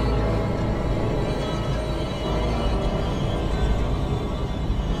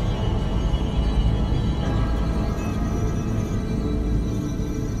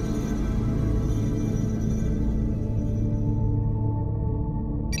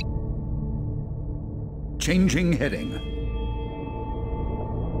 Changing heading.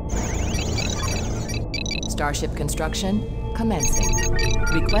 Starship construction commencing.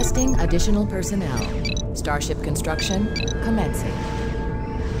 Requesting additional personnel. Starship construction commencing.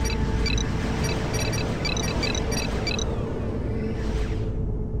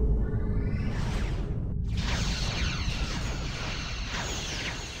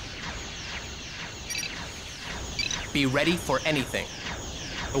 Be ready for anything.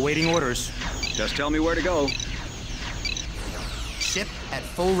 Awaiting orders. Just tell me where to go. Ship at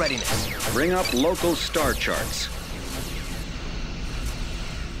full readiness. Bring up local star charts.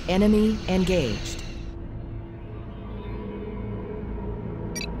 Enemy engaged.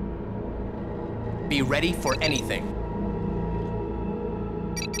 Be ready for anything.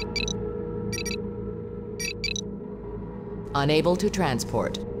 Unable to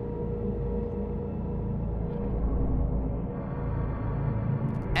transport.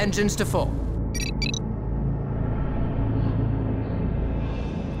 Engines to full.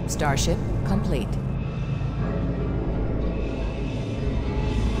 Starship complete.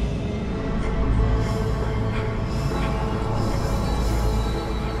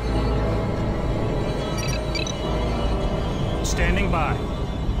 Standing by.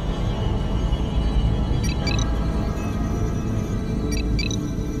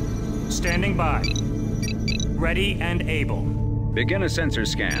 Standing by. Ready and able. Begin a sensor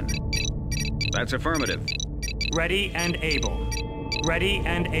scan. That's affirmative. Ready and able. Ready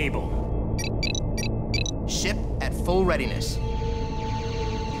and able. Ship at full readiness.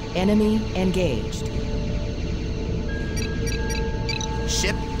 Enemy engaged.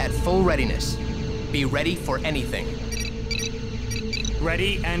 Ship at full readiness. Be ready for anything.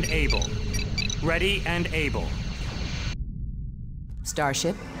 Ready and able. Ready and able.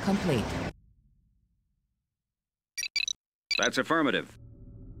 Starship complete. That's affirmative.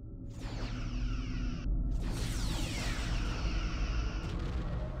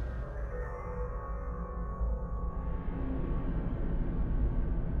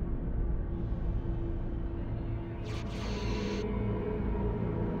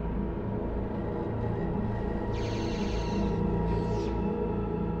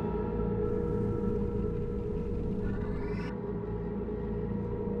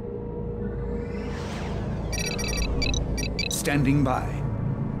 Standing by.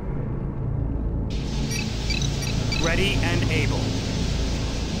 Ready and able.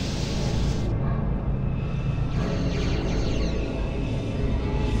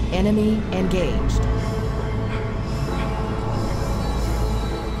 Enemy engaged.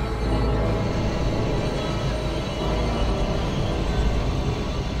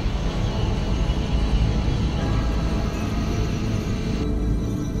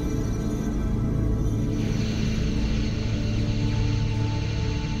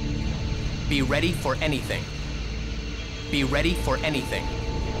 Be ready for anything. Be ready for anything.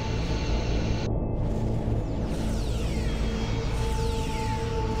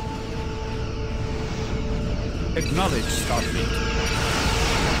 Acknowledge, Starfleet.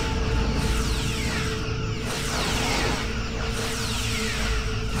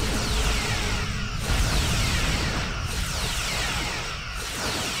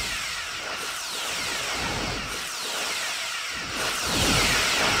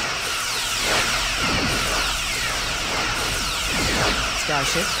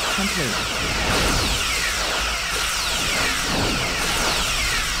 Starship complete.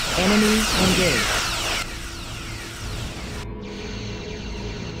 Enemy engaged.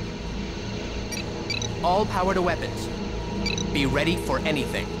 All power to weapons. Be ready for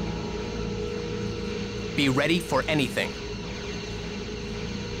anything. Be ready for anything.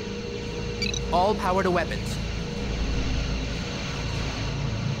 All power to weapons.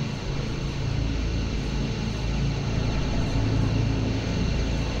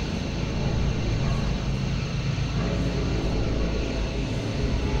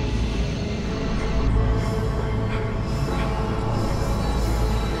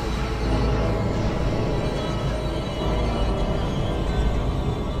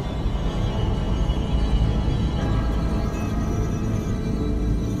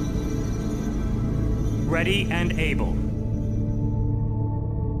 Ready and able.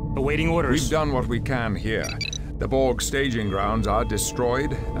 Awaiting orders. We've done what we can here. The Borg staging grounds are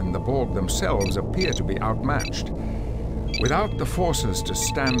destroyed, and the Borg themselves appear to be outmatched. Without the forces to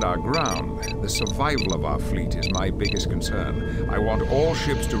stand our ground, the survival of our fleet is my biggest concern. I want all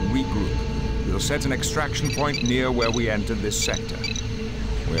ships to regroup. We'll set an extraction point near where we entered this sector.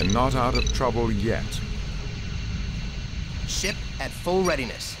 We're not out of trouble yet. Ship at full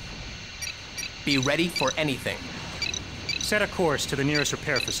readiness. Be ready for anything. Set a course to the nearest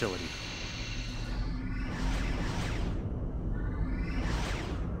repair facility.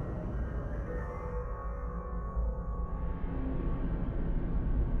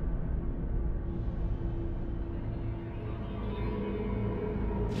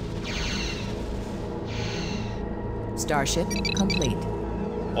 Starship complete.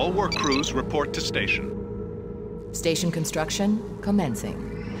 All work crews report to station. Station construction commencing.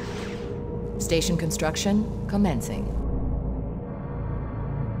 Station construction commencing.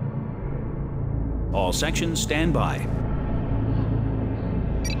 All sections stand by.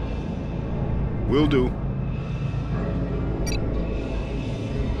 Will do.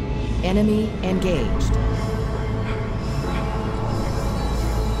 Enemy engaged.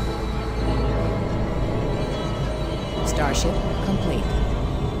 Starship complete.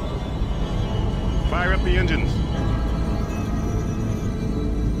 Fire up the engines.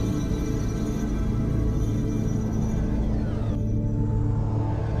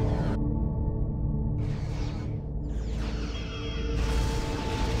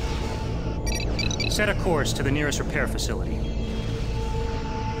 Set a course to the nearest repair facility.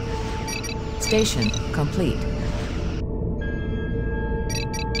 Station complete.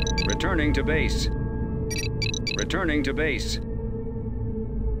 Returning to base. Returning to base.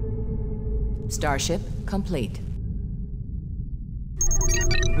 Starship complete.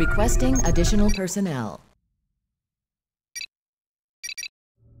 Requesting additional personnel.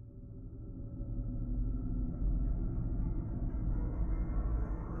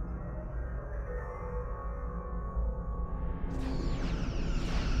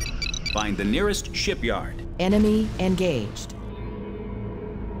 Find the nearest shipyard. Enemy engaged.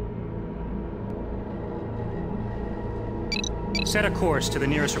 Set a course to the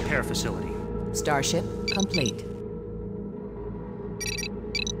nearest repair facility. Starship complete.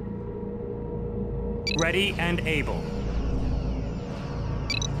 Ready and able.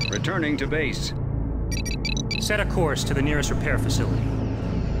 Returning to base. Set a course to the nearest repair facility.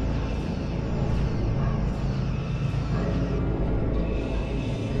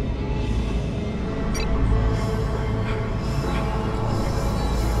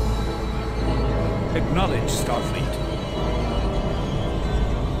 Acknowledge, Starfleet.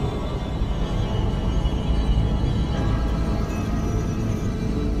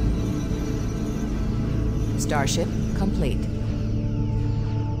 Starship complete.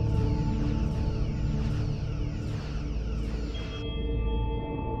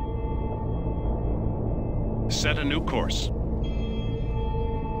 Set a new course.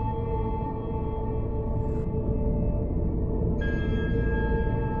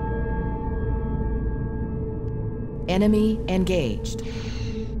 Enemy engaged.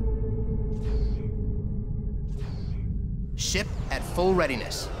 Ship at full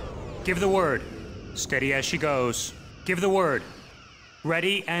readiness. Give the word. Steady as she goes. Give the word.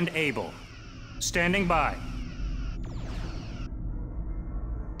 Ready and able. Standing by.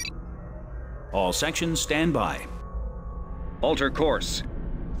 All sections stand by. Alter course.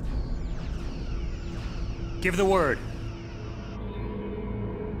 Give the word.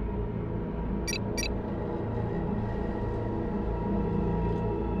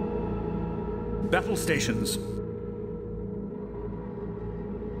 Battle stations.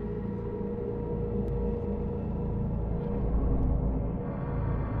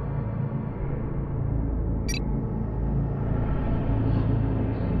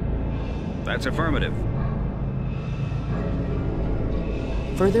 That's affirmative.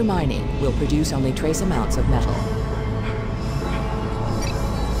 Further mining will produce only trace amounts of metal.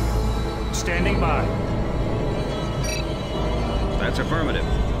 Standing by. That's affirmative.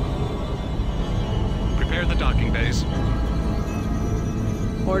 Prepare the docking bays.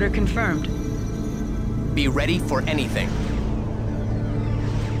 Order confirmed. Be ready for anything.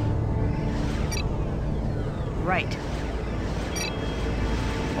 Right.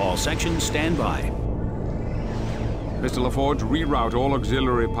 All sections stand by. Mr. LaForge, reroute all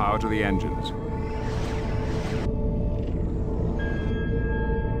auxiliary power to the engines.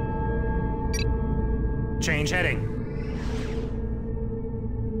 Change heading.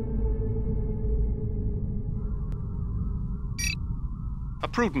 A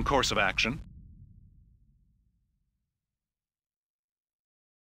prudent course of action.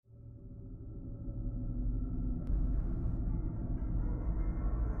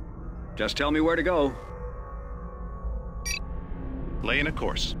 Just tell me where to go. Laying a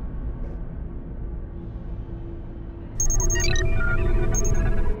course.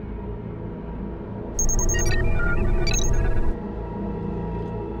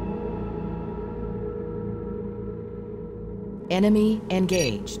 Enemy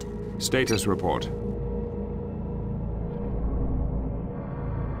engaged. Status report.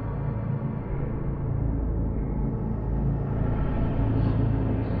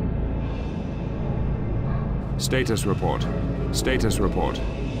 Status report. Status report.